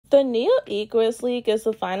The NEL Egoist League is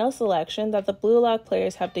the final selection that the Blue Lock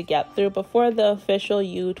players have to get through before the official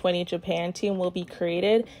U20 Japan team will be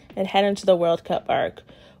created and head into the World Cup arc.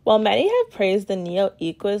 While many have praised the NEL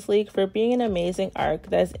Egoist League for being an amazing arc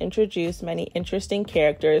that has introduced many interesting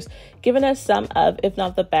characters, given us some of, if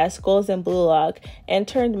not the best goals in Blue Lock, and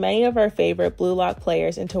turned many of our favorite Blue Lock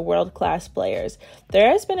players into world-class players, there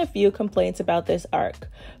has been a few complaints about this arc.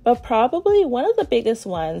 But probably one of the biggest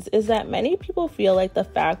ones is that many people feel like the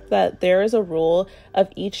fact that there is a rule of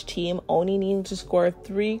each team only needing to score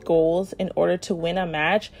 3 goals in order to win a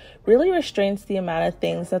match really restrains the amount of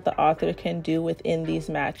things that the author can do within these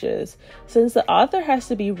matches, since the author has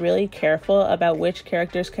to be really careful about which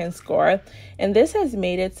characters can score, and this has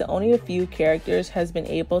made it so only a few characters has been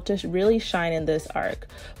able to really shine in this arc,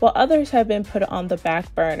 while others have been put on the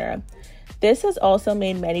back burner. This has also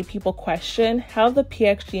made many people question how the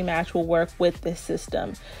PXG match will work with this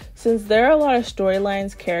system, since there are a lot of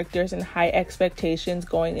storylines, characters, and high expectations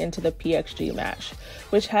going into the PXG match,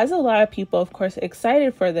 which has a lot of people, of course,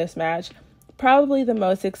 excited for this match, probably the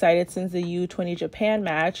most excited since the U20 Japan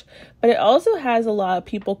match, but it also has a lot of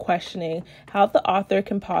people questioning how the author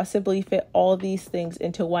can possibly fit all these things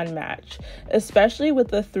into one match, especially with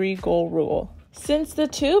the 3-goal rule. Since the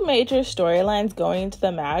 2 major storylines going into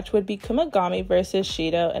the match would be Kunigami versus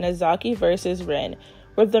Shidou and Isagi versus Rin,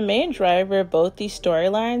 where the main driver of both these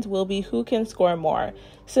storylines will be who can score more.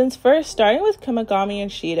 Since first, starting with Kunigami and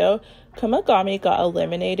Shidou, Kunigami got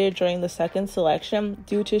eliminated during the second selection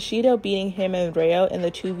due to Shidou beating him and Ryo in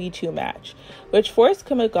the 2v2 match, which forced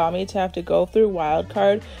Kunigami to have to go through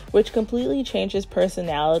wildcard, which completely changed his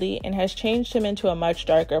personality and has changed him into a much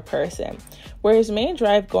darker person, where his main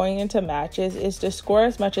drive going into matches is to score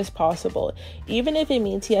as much as possible, even if it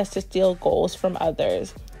means he has to steal goals from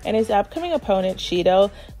others. And his upcoming opponent, Shidou,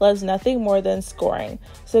 loves nothing more than scoring.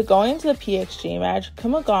 So going into the PXG match,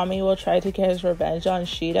 Kunigami will try to get his revenge on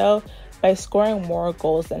Shidou by scoring more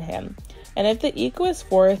goals than him. And if the Egoist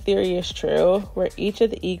 4 theory is true, where each of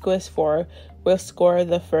the Egoist 4 will score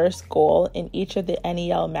the first goal in each of the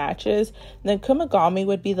NEL matches, then Kunigami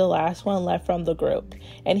would be the last one left from the group,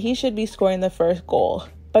 and he should be scoring the first goal.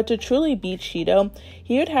 But to truly beat Shidou,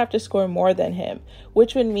 he would have to score more than him,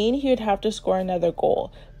 which would mean he would have to score another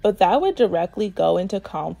goal. But that would directly go into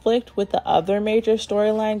conflict with the other major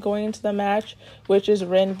storyline going into the match, which is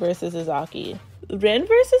Rin versus Isagi. Rin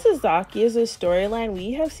versus Isagi is a storyline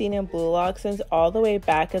we have seen in Blue Lock since all the way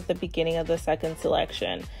back at the beginning of the second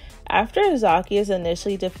selection. After Isagi is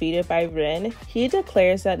initially defeated by Rin, he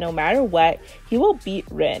declares that no matter what, he will beat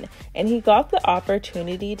Rin, and he got the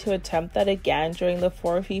opportunity to attempt that again during the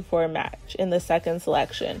 4v4 match in the second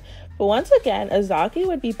selection. But once again, Isagi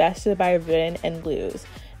would be bested by Rin and lose,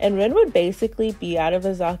 and Rin would basically be out of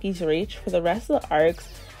Isagi's reach for the rest of the arcs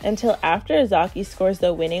until after Isagi scores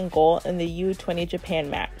the winning goal in the U20 Japan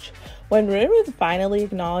match, when Rin would finally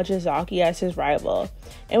acknowledge Isagi as his rival.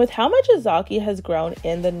 And with how much Isagi has grown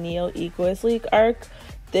in the NEL Egoist League arc,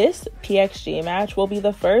 this PXG match will be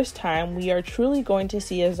the first time we are truly going to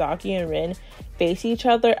see Isagi and Rin face each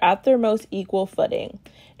other at their most equal footing.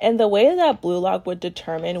 And the way that Blue Lock would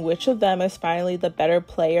determine which of them is finally the better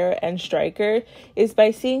player and striker is by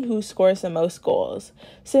seeing who scores the most goals.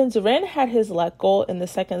 Since Rin had his luck goal in the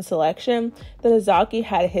second selection, then Isagi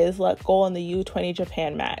had his luck goal in the U20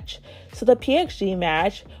 Japan match. So the PXG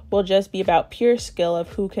match will just be about pure skill of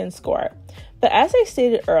who can score. But as I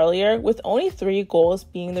stated earlier, with only 3 goals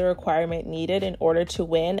being the requirement needed in order to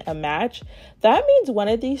win a match, that means one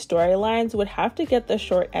of these storylines would have to get the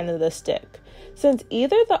short end of the stick. Since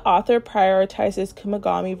either the author prioritizes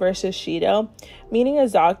Kunigami versus Shidou, meaning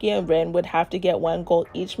Isagi and Rin would have to get 1 goal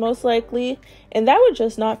each most likely, and that would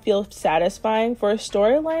just not feel satisfying for a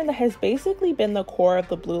storyline that has basically been the core of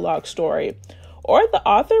the Blue Lock story. Or the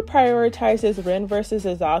author prioritizes Rin versus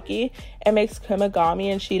Isagi and makes Kunigami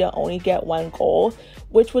and Shidou only get 1 goal,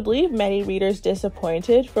 which would leave many readers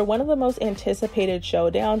disappointed for one of the most anticipated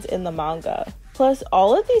showdowns in the manga. Plus,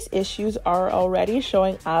 all of these issues are already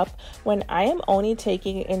showing up when I am only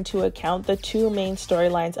taking into account the 2 main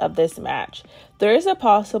storylines of this match. There is a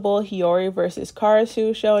possible Hiyori versus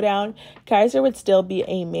Karasu showdown. Kaiser would still be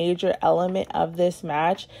a major element of this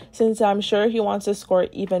match, since I'm sure he wants to score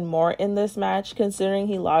even more in this match, considering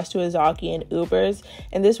he lost to Isagi and Ubers,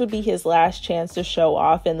 and this would be his last chance to show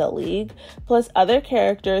off in the league. Plus, other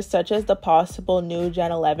characters such as the possible new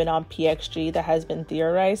Gen 11 on PXG that has been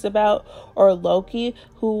theorized about, or Loki,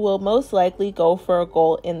 who will most likely go for a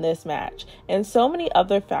goal in this match, and so many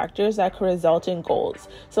other factors that could result in goals.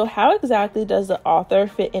 So how exactly does the author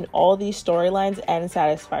fit in all these storylines and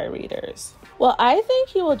satisfy readers? Well, I think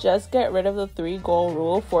he will just get rid of the 3-goal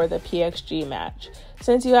rule for the PXG match,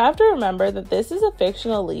 since you have to remember that this is a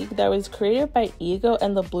fictional league that was created by Ego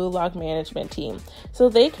and the Blue Lock management team, so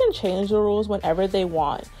they can change the rules whenever they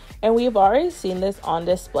want. And we've already seen this on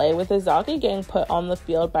display with Isagi getting put on the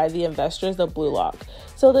field by the investors of Blue Lock.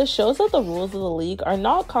 So this shows that the rules of the league are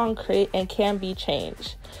not concrete and can be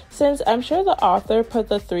changed. Since I'm sure the author put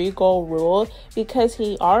the 3-goal rule because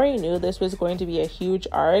he already knew this was going to be a huge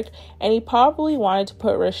arc, and he probably wanted to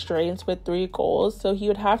put restraints with 3 goals, so he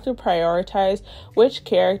would have to prioritize which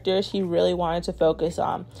characters he really wanted to focus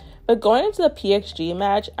on. But going into the PXG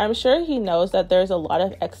match, I'm sure he knows that there's a lot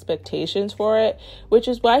of expectations for it, which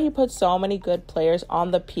is why he put so many good players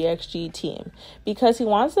on the PXG team, because he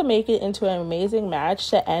wants to make it into an amazing match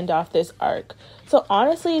to end off this arc. So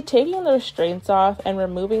honestly, taking the restraints off and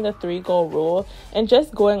removing the 3-goal rule and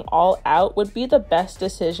just going all out would be the best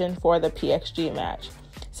decision for the PXG match,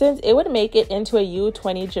 since it would make it into a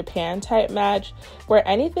U20 Japan type match where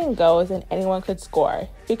anything goes and anyone could score.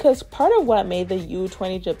 Because part of what made the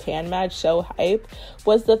U20 Japan match so hype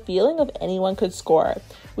was the feeling of anyone could score.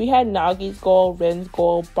 We had Nagi's goal, Rin's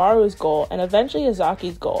goal, Baru's goal, and eventually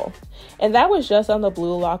Izaki's goal. And that was just on the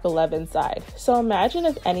Blue Lock 11 side. So imagine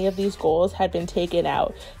if any of these goals had been taken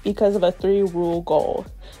out because of a 3-rule goal.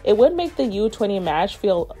 It would make the U20 match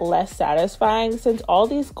feel less satisfying, since all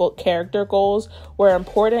these character goals were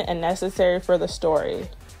important and necessary for the story.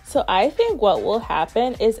 So I think what will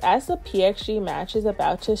happen is, as the PXG match is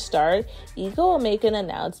about to start, Ego will make an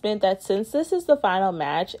announcement that since this is the final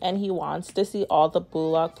match and he wants to see all the Blue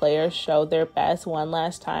Lock players show their best one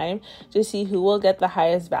last time to see who will get the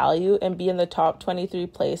highest value and be in the top 23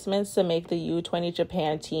 placements to make the U20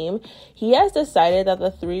 Japan team, he has decided that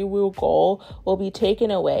the 3-rule goal will be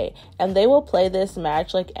taken away, and they will play this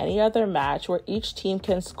match like any other match where each team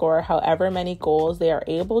can score however many goals they are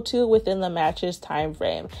able to within the match's time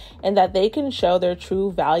frame, and that they can show their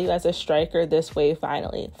true value as a striker this way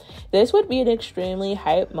finally. This would be an extremely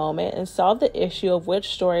hype moment and solve the issue of which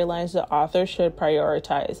storylines the author should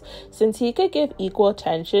prioritize, since he could give equal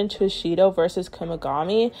attention to Shidou versus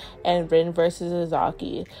Kunigami and Rin versus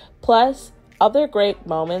Izaki, plus other great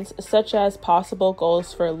moments such as possible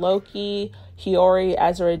goals for Loki, Hiyori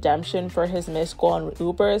as a redemption for his missed goal in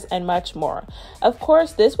Ubers, and much more. Of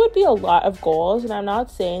course, this would be a lot of goals, and I'm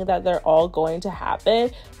not saying that they're all going to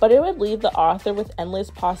happen, but it would leave the author with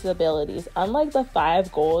endless possibilities, unlike the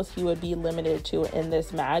 5 goals he would be limited to in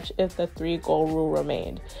this match if the 3-goal rule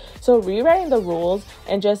remained. So rewriting the rules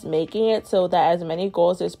and just making it so that as many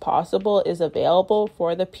goals as possible is available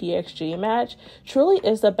for the PXG match truly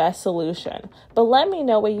is the best solution. But let me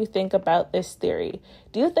know what you think about this theory.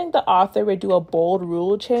 Do you think the author would do a bold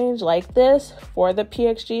rule change like this for the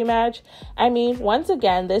PXG match? I mean, once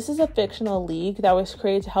again, this is a fictional league that was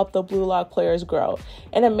created to help the Blue Lock players grow,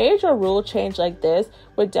 and a major rule change like this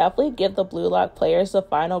would definitely give the Blue Lock players the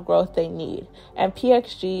final growth they need, and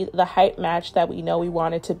PXG the hype match that we know we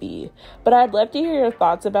want it to be. But I'd love to hear your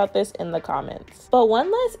thoughts about this in the comments. But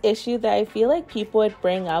one last issue that I feel like people would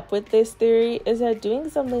bring up with this theory is that doing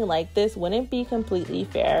something like this wouldn't be completely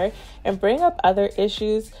fair and bring up other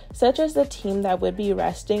issues, such as the team that would be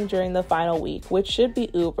resting during the final week, which should be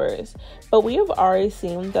Ubers. But we have already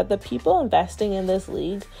seen that the people investing in this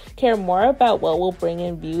league care more about what will bring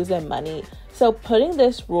in views and money. So putting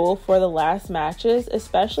this rule for the last matches,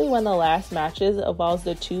 especially when the last matches involves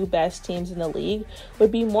the 2 best teams in the league,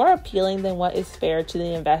 would be more appealing than what is fair to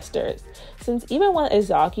the investors. Since even when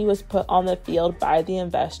Izaki was put on the field by the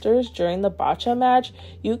investors during the bachira match,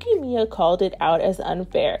 Yukimiya called it out as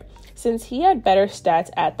unfair, since he had better stats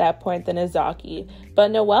at that point than Izaki. But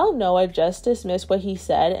Noel just dismissed what he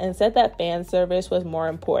said and said that fan service was more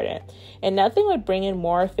important, and nothing would bring in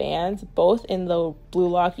more fans, both in the Blue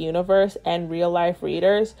Lock universe and real-life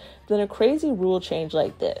readers, than a crazy rule change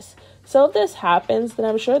like this. So if this happens, then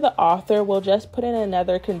I'm sure the author will just put in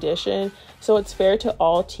another condition so it's fair to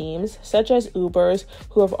all teams, such as Ubers,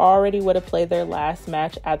 who would have played their last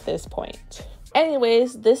match at this point.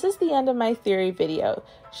 Anyways, this is the end of my theory video.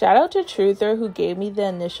 Shout out to Truther who gave me the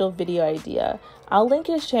initial video idea. I'll link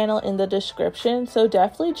his channel in the description, so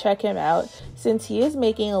definitely check him out since he is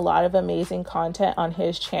making a lot of amazing content on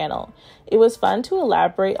his channel. It was fun to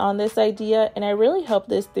elaborate on this idea, and I really hope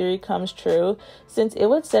this theory comes true since it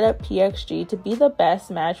would set up PXG to be the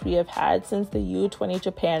best match we have had since the U20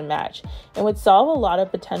 Japan match and would solve a lot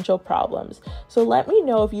of potential problems. So let me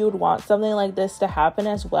know if you would want something like this to happen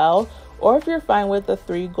as well, or if you're fine with the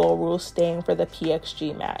 3-goal rule staying for the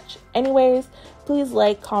PXG match. Anyways, please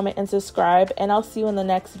like, comment, and subscribe, and I'll see you in the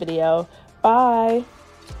next video. Bye!